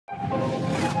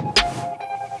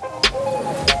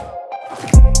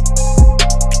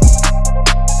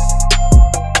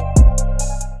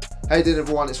Hey there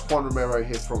everyone, it's Juan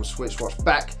here from Switchwatch,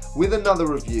 back with another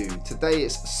review. Today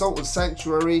it's Salt and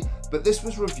Sanctuary, but this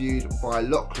was reviewed by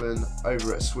Lachlan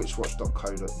over at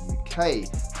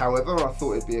switchwatch.co.uk. However, I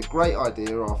thought it'd be a great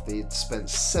idea after he'd spent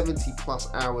 70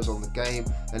 plus hours on the game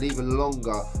and even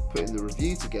longer putting the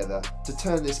review together to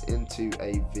turn this into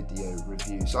a video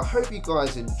review. So I hope you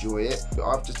guys enjoy it.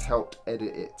 I've just helped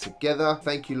edit it together.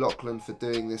 Thank you Lachlan for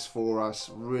doing this for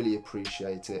us, really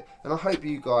appreciate it. And I hope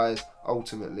you guys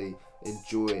ultimately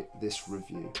enjoy this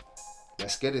review.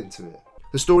 Let's get into it.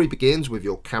 The story begins with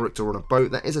your character on a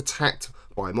boat that is attacked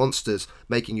by monsters.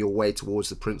 Making your way towards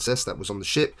the princess that was on the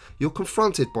ship, you're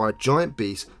confronted by a giant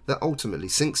beast that ultimately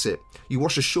sinks it. You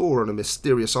wash ashore on a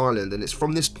mysterious island, and it's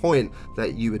from this point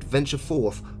that you adventure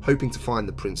forth, hoping to find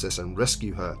the princess and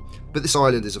rescue her. But this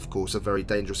island is of course a very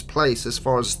dangerous place. As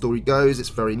far as the story goes, it's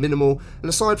very minimal, and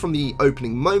aside from the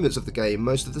opening moments of the game,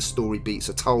 most of the story beats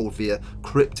are told via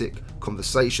cryptic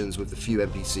conversations with the few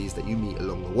NPCs that you meet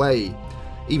along the way.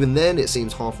 Even then, it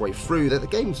seems halfway through that the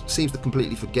game seems to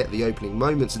completely forget the opening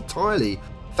moments entirely.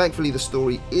 Thankfully, the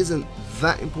story isn't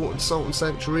that important to Salt and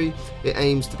Sanctuary. It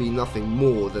aims to be nothing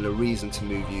more than a reason to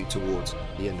move you towards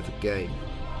the end of the game.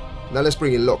 Now let's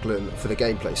bring in Lachlan for the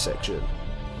gameplay section.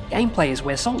 Gameplay is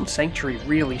where Salt and Sanctuary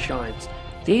really shines.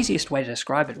 The easiest way to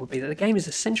describe it would be that the game is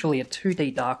essentially a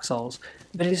 2D Dark Souls,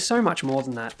 but it is so much more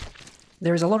than that.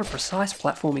 There is a lot of precise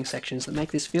platforming sections that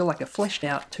make this feel like a fleshed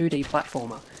out 2D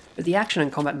platformer, but the action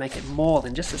and combat make it more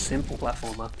than just a simple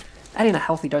platformer. Add in a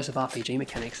healthy dose of RPG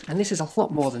mechanics, and this is a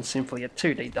lot more than simply a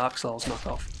 2D Dark Souls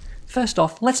knockoff. First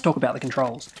off, let's talk about the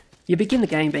controls. You begin the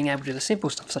game being able to do the simple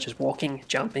stuff such as walking,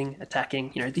 jumping,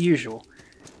 attacking, the usual.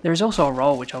 There is also a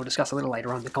role which I will discuss a little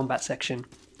later on in the combat section.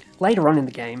 Later on in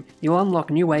the game, you'll unlock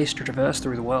new ways to traverse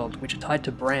through the world, which are tied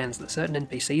to brands that certain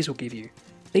NPCs will give you.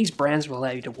 These brands will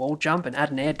allow you to wall jump and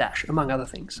add an air dash, among other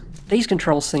things. These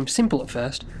controls seem simple at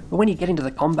first, but when you get into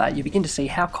the combat you begin to see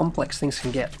how complex things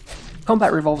can get.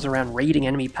 Combat revolves around reading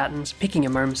enemy patterns, picking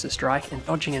your moments to strike, and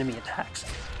dodging enemy attacks.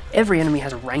 Every enemy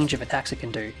has a range of attacks it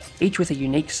can do, each with a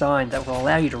unique sign that will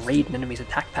allow you to read an enemy's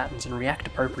attack patterns and react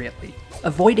appropriately.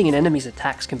 Avoiding an enemy's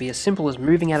attacks can be as simple as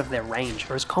moving out of their range,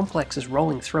 or as complex as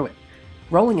rolling through it.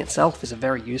 Rolling itself is a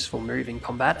very useful move in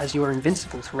combat, as you are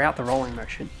invincible throughout the rolling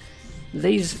motion.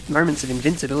 These moments of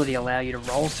invincibility allow you to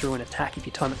roll through an attack if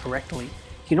you time it correctly.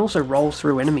 You can also roll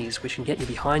through enemies, which can get you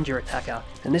behind your attacker,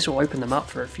 and this will open them up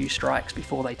for a few strikes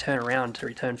before they turn around to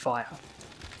return fire.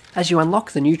 As you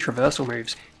unlock the new traversal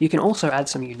moves, you can also add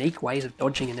some unique ways of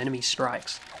dodging an enemy's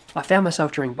strikes. I found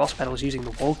myself during boss battles using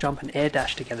the wall jump and air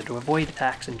dash together to avoid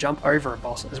attacks and jump over a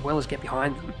boss as well as get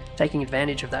behind them, taking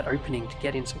advantage of that opening to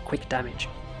get in some quick damage.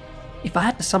 If I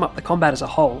had to sum up the combat as a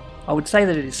whole, I would say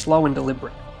that it is slow and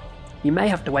deliberate. You may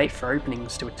have to wait for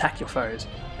openings to attack your foes,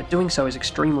 but doing so is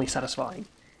extremely satisfying.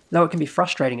 Though it can be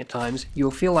frustrating at times, you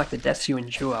will feel like the deaths you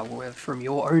endure were from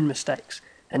your own mistakes,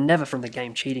 and never from the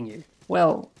game cheating you.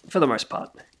 Well, for the most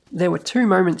part. There were two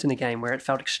moments in the game where it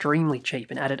felt extremely cheap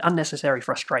and added unnecessary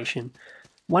frustration.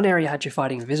 One area had you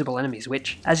fighting invisible enemies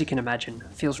which, as you can imagine,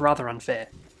 feels rather unfair.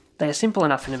 They are simple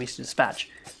enough enemies to dispatch,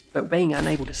 but being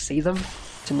unable to see them,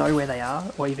 to know where they are,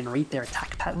 or even read their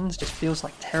attack patterns just feels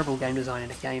like terrible game design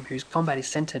in a game whose combat is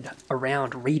centered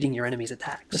around reading your enemy's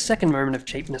attacks. The second moment of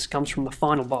cheapness comes from the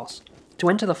final boss. To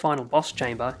enter the final boss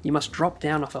chamber, you must drop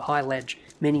down off a high ledge,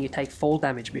 meaning you take fall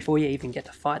damage before you even get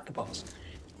to fight the boss.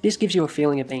 This gives you a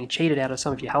feeling of being cheated out of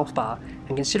some of your health bar,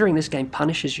 and considering this game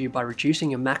punishes you by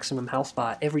reducing your maximum health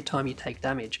bar every time you take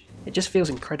damage, it just feels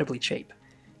incredibly cheap.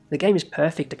 The game is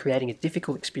perfect at creating a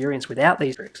difficult experience without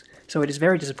these tricks, so it is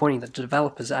very disappointing that the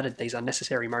developers added these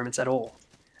unnecessary moments at all.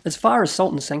 As far as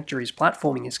Salt and Sanctuary's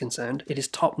platforming is concerned, it is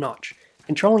top-notch.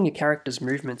 Controlling your character's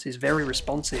movements is very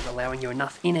responsive, allowing you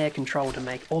enough in-air control to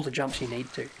make all the jumps you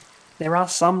need to. There are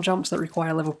some jumps that require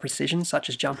a level of precision, such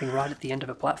as jumping right at the end of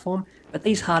a platform, but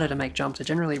these harder to make jumps are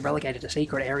generally relegated to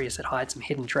secret areas that hide some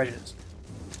hidden treasures.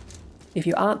 If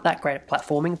you aren't that great at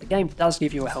platforming, the game does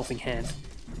give you a helping hand.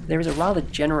 There is a rather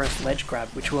generous ledge grab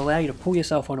which will allow you to pull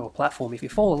yourself onto a platform if you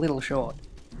fall a little short.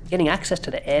 Getting access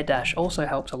to the air dash also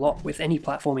helps a lot with any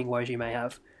platforming woes you may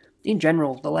have. In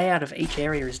general, the layout of each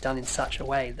area is done in such a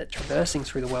way that traversing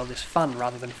through the world is fun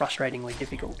rather than frustratingly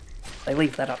difficult. They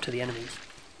leave that up to the enemies.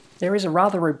 There is a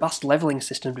rather robust leveling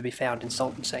system to be found in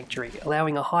Salt and Sanctuary,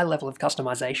 allowing a high level of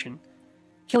customization.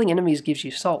 Killing enemies gives you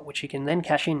salt, which you can then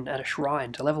cash in at a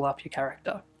shrine to level up your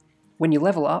character. When you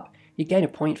level up, you gain a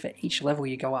point for each level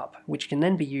you go up, which can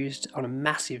then be used on a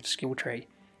massive skill tree.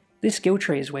 This skill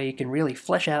tree is where you can really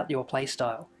flesh out your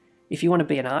playstyle. If you want to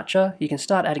be an archer, you can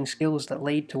start adding skills that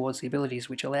lead towards the abilities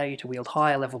which allow you to wield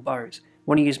higher level bows.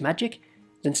 Want to use magic?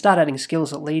 Then start adding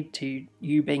skills that lead to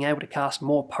you being able to cast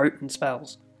more potent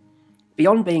spells.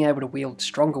 Beyond being able to wield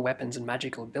stronger weapons and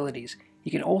magical abilities,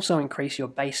 you can also increase your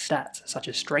base stats such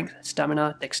as strength,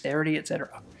 stamina, dexterity,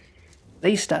 etc.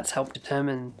 These stats help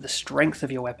determine the strength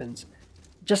of your weapons.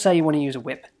 Just say you want to use a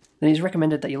whip, then it is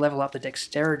recommended that you level up the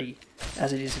dexterity,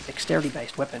 as it is a dexterity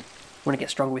based weapon. Want to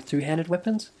get stronger with two-handed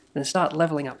weapons? Then start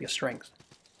leveling up your strength.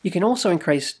 You can also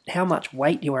increase how much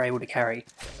weight you are able to carry.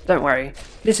 Don't worry,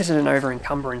 this isn't an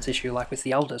over-encumbrance issue like with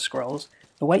the Elder Scrolls.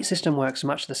 The weight system works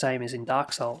much the same as in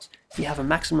Dark Souls. You have a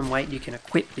maximum weight you can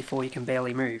equip before you can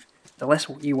barely move. The less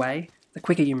you weigh, the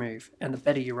quicker you move, and the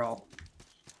better you roll.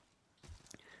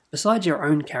 Besides your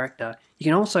own character, you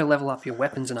can also level up your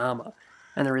weapons and armour,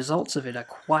 and the results of it are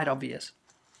quite obvious.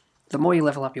 The more you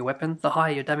level up your weapon, the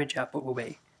higher your damage output will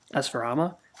be. As for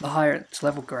armour, the higher its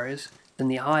level grows, then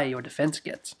the higher your defense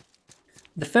gets.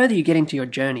 The further you get into your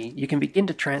journey, you can begin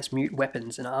to transmute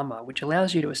weapons and armour, which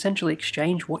allows you to essentially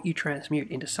exchange what you transmute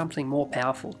into something more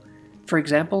powerful. For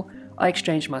example, I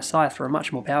exchanged my scythe for a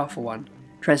much more powerful one.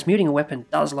 Transmuting a weapon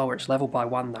does lower its level by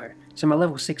 1 though, so my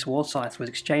level 6 war scythe was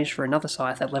exchanged for another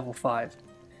scythe at level 5.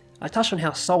 I touched on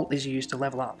how salt is used to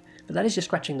level up, but that is just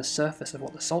scratching the surface of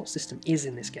what the salt system is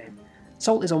in this game.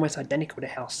 Salt is almost identical to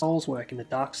how souls work in the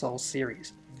Dark Souls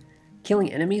series.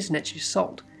 Killing enemies nets you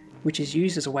salt, which is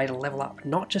used as a way to level up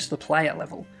not just the player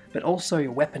level, but also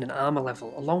your weapon and armour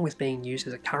level, along with being used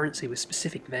as a currency with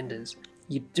specific vendors.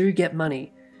 You do get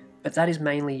money, but that is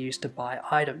mainly used to buy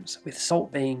items, with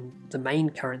salt being the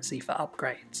main currency for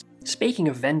upgrades. Speaking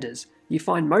of vendors, you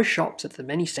find most shops at the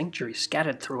many sanctuaries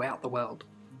scattered throughout the world.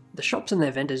 The shops and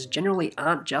their vendors generally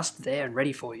aren't just there and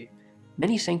ready for you.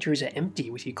 Many sanctuaries are empty,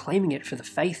 with you claiming it for the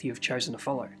faith you have chosen to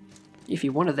follow. If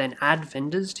you want to then add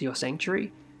vendors to your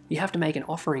sanctuary, you have to make an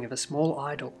offering of a small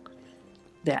idol.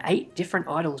 There are 8 different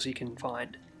idols you can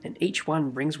find, and each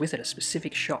one brings with it a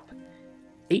specific shop.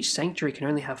 Each sanctuary can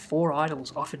only have 4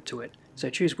 idols offered to it, so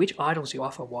choose which idols you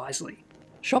offer wisely.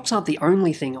 Shops aren't the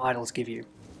only thing idols give you.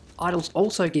 Idols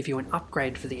also give you an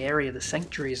upgrade for the area the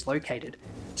sanctuary is located.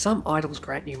 Some idols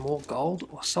grant you more gold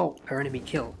or salt per enemy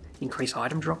kill, increase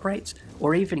item drop rates,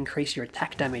 or even increase your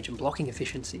attack damage and blocking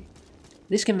efficiency.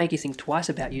 This can make you think twice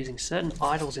about using certain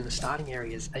idols in the starting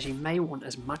areas, as you may want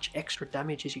as much extra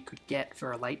damage as you could get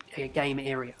for a late game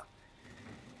area.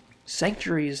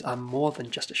 Sanctuaries are more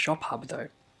than just a shop hub though.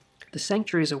 The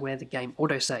sanctuaries are where the game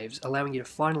autosaves, allowing you to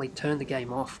finally turn the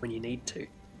game off when you need to.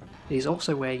 It is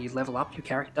also where you level up your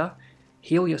character,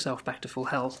 heal yourself back to full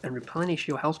health, and replenish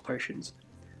your health potions.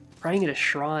 Praying at a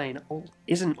shrine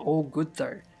isn't all good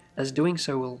though, as doing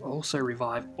so will also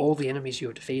revive all the enemies you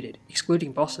have defeated,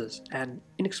 excluding bosses, and,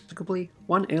 inexplicably,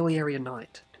 one early area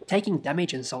knight. Taking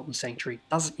damage in Sultan Sanctuary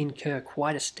does incur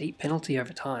quite a steep penalty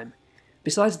over time.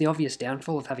 Besides the obvious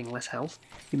downfall of having less health,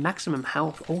 your maximum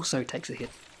health also takes a hit.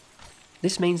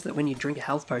 This means that when you drink a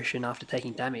health potion after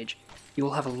taking damage, you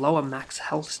will have a lower max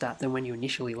health stat than when you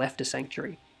initially left a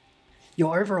sanctuary.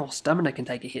 Your overall stamina can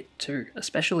take a hit too,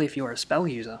 especially if you are a spell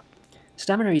user.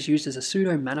 Stamina is used as a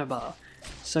pseudo mana bar,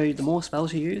 so the more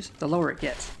spells you use, the lower it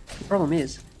gets. The problem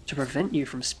is, to prevent you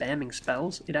from spamming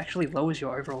spells, it actually lowers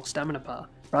your overall stamina bar,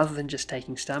 rather than just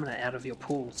taking stamina out of your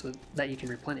pool so that you can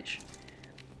replenish.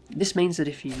 This means that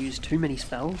if you use too many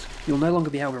spells, you'll no longer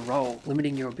be able to roll,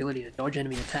 limiting your ability to dodge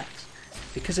enemy attacks.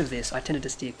 Because of this, I tended to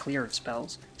steer clear of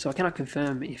spells, so I cannot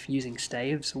confirm if using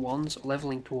staves, wands, or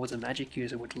leveling towards a magic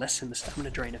user would lessen the stamina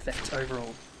drain effects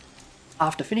overall.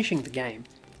 After finishing the game,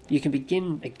 you can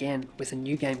begin again with a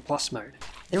New Game Plus mode.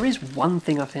 There is one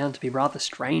thing I found to be rather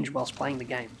strange whilst playing the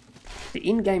game. The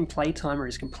in-game play timer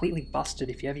is completely busted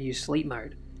if you ever use sleep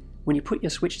mode. When you put your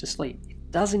Switch to sleep,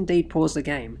 it does indeed pause the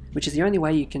game, which is the only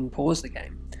way you can pause the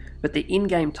game, but the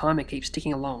in-game timer keeps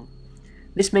ticking along.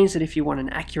 This means that if you want an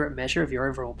accurate measure of your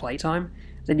overall playtime,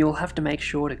 then you'll have to make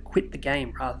sure to quit the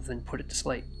game rather than put it to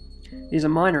sleep. It is a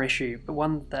minor issue, but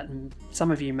one that some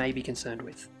of you may be concerned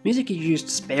with. Music is used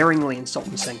sparingly in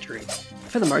Sultan Sanctuary.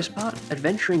 For the most part,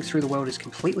 adventuring through the world is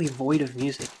completely void of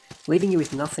music, leaving you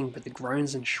with nothing but the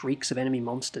groans and shrieks of enemy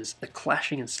monsters, the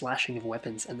clashing and slashing of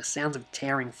weapons, and the sounds of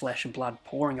tearing flesh and blood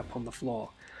pouring upon the floor.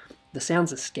 The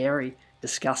sounds are scary,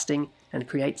 disgusting, and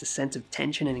creates a sense of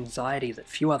tension and anxiety that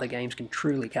few other games can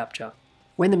truly capture.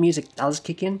 When the music does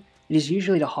kick in, it is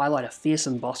usually to highlight a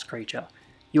fearsome boss creature.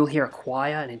 You'll hear a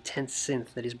choir and intense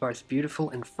synth that is both beautiful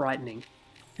and frightening.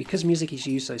 Because music is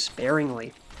used so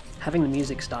sparingly, having the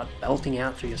music start belting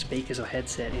out through your speakers or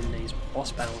headset in these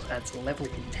boss battles adds a level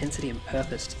of intensity and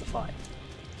purpose to the fight.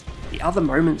 The other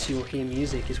moments you'll hear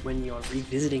music is when you're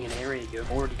revisiting an area you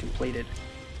have already completed.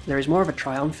 There is more of a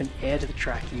triumphant air to the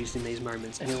track used in these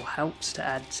moments, and it helps to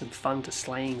add some fun to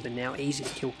slaying the now easy to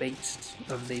kill beasts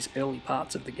of these early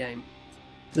parts of the game.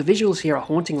 The visuals here are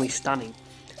hauntingly stunning.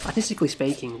 Artistically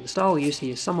speaking, the style used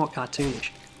here is somewhat cartoonish,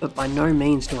 but by no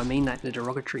means do I mean that in a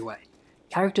derogatory way.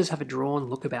 Characters have a drawn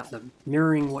look about them,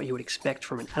 mirroring what you would expect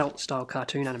from an adult-style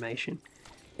cartoon animation.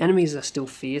 Enemies are still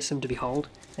fearsome to behold,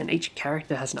 and each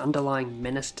character has an underlying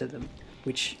menace to them,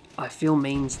 which I feel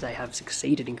means they have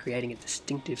succeeded in creating a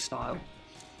distinctive style.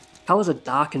 Colours are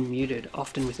dark and muted,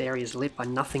 often with areas lit by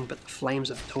nothing but the flames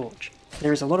of the torch.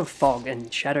 There is a lot of fog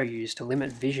and shadow used to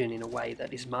limit vision in a way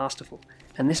that is masterful,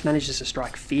 and this manages to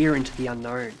strike fear into the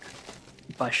unknown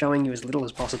by showing you as little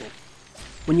as possible.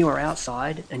 When you are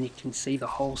outside and you can see the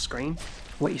whole screen,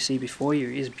 what you see before you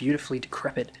is beautifully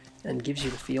decrepit and gives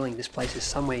you the feeling this place is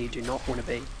somewhere you do not want to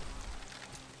be.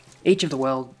 Each of the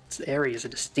world's areas are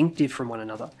distinctive from one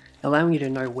another, allowing you to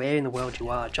know where in the world you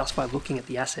are just by looking at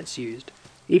the assets used.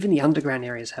 Even the underground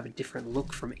areas have a different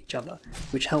look from each other,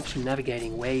 which helps with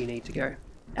navigating where you need to go.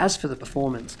 As for the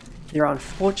performance, there are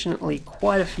unfortunately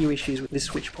quite a few issues with this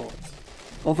Switch port.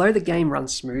 Although the game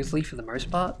runs smoothly for the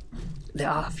most part, there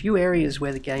are a few areas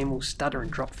where the game will stutter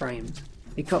and drop frames.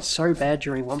 It got so bad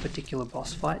during one particular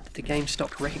boss fight that the game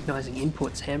stopped recognising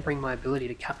inputs, hampering my ability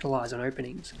to capitalise on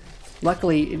openings.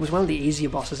 Luckily, it was one of the easier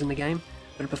bosses in the game,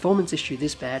 but a performance issue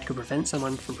this bad could prevent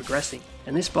someone from progressing,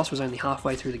 and this boss was only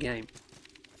halfway through the game.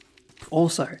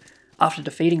 Also, after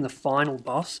defeating the final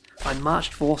boss, I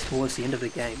marched forth towards the end of the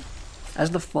game.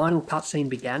 As the final cutscene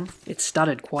began, it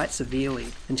stuttered quite severely,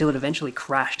 until it eventually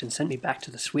crashed and sent me back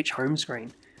to the Switch home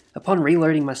screen. Upon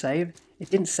reloading my save, it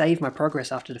didn't save my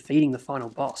progress after defeating the final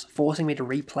boss, forcing me to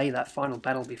replay that final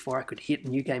battle before I could hit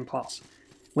New Game Plus.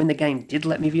 When the game did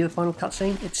let me view the final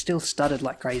cutscene, it still stuttered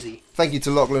like crazy. Thank you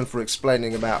to Lachlan for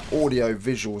explaining about audio,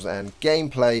 visuals and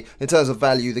gameplay. In terms of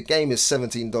value, the game is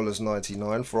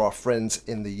 $17.99 for our friends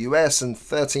in the US and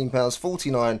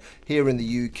 £13.49 here in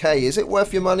the UK. Is it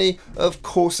worth your money? Of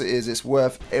course it is. It's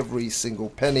worth every single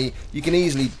penny. You can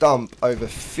easily dump over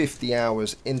 50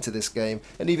 hours into this game,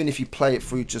 and even if you play it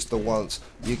through just the once,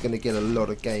 you're going to get a lot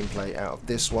of gameplay out of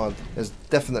this one. There's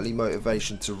definitely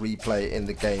motivation to replay it in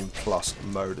the Game Plus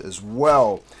mode as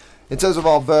well. In terms of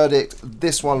our verdict,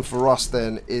 this one for us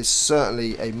then is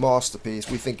certainly a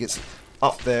masterpiece. We think it's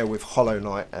up there with Hollow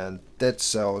Knight and Dead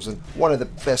Cells, and one of the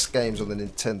best games on the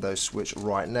Nintendo Switch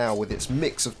right now, with its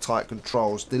mix of tight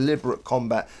controls, deliberate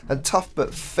combat and tough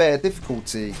but fair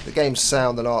difficulty. The game's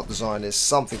sound and art design is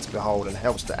something to behold and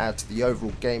helps to add to the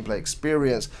overall gameplay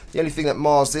experience. The only thing that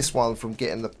mars this one from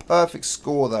getting the perfect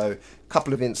score though, a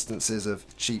couple of instances of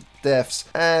cheap deaths,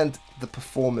 and the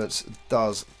performance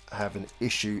does have an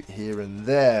issue here and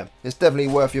there. It's definitely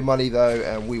worth your money though,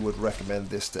 and we would recommend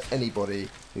this to anybody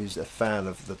who's a fan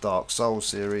of the Dark Souls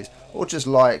series or just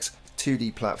likes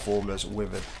 2D platformers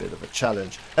with a bit of a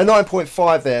challenge. A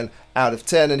 9.5 then out of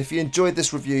 10, and if you enjoyed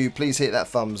this review, please hit that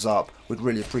thumbs up. We'd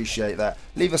really appreciate that.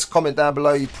 Leave us a comment down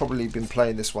below. You've probably been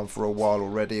playing this one for a while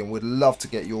already, and we'd love to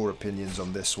get your opinions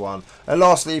on this one. And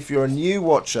lastly, if you're a new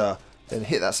watcher, then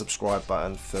hit that subscribe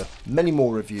button for many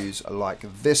more reviews like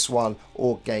this one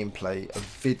or gameplay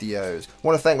videos. I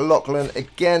want to thank Lachlan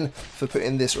again for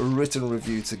putting this written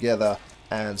review together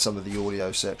and some of the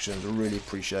audio sections. I really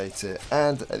appreciate it.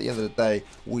 And at the end of the day,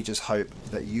 we just hope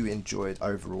that you enjoyed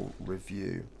overall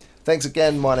review. Thanks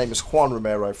again. My name is Juan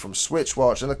Romero from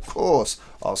Switchwatch, and of course,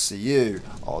 I'll see you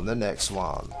on the next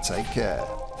one. Take care.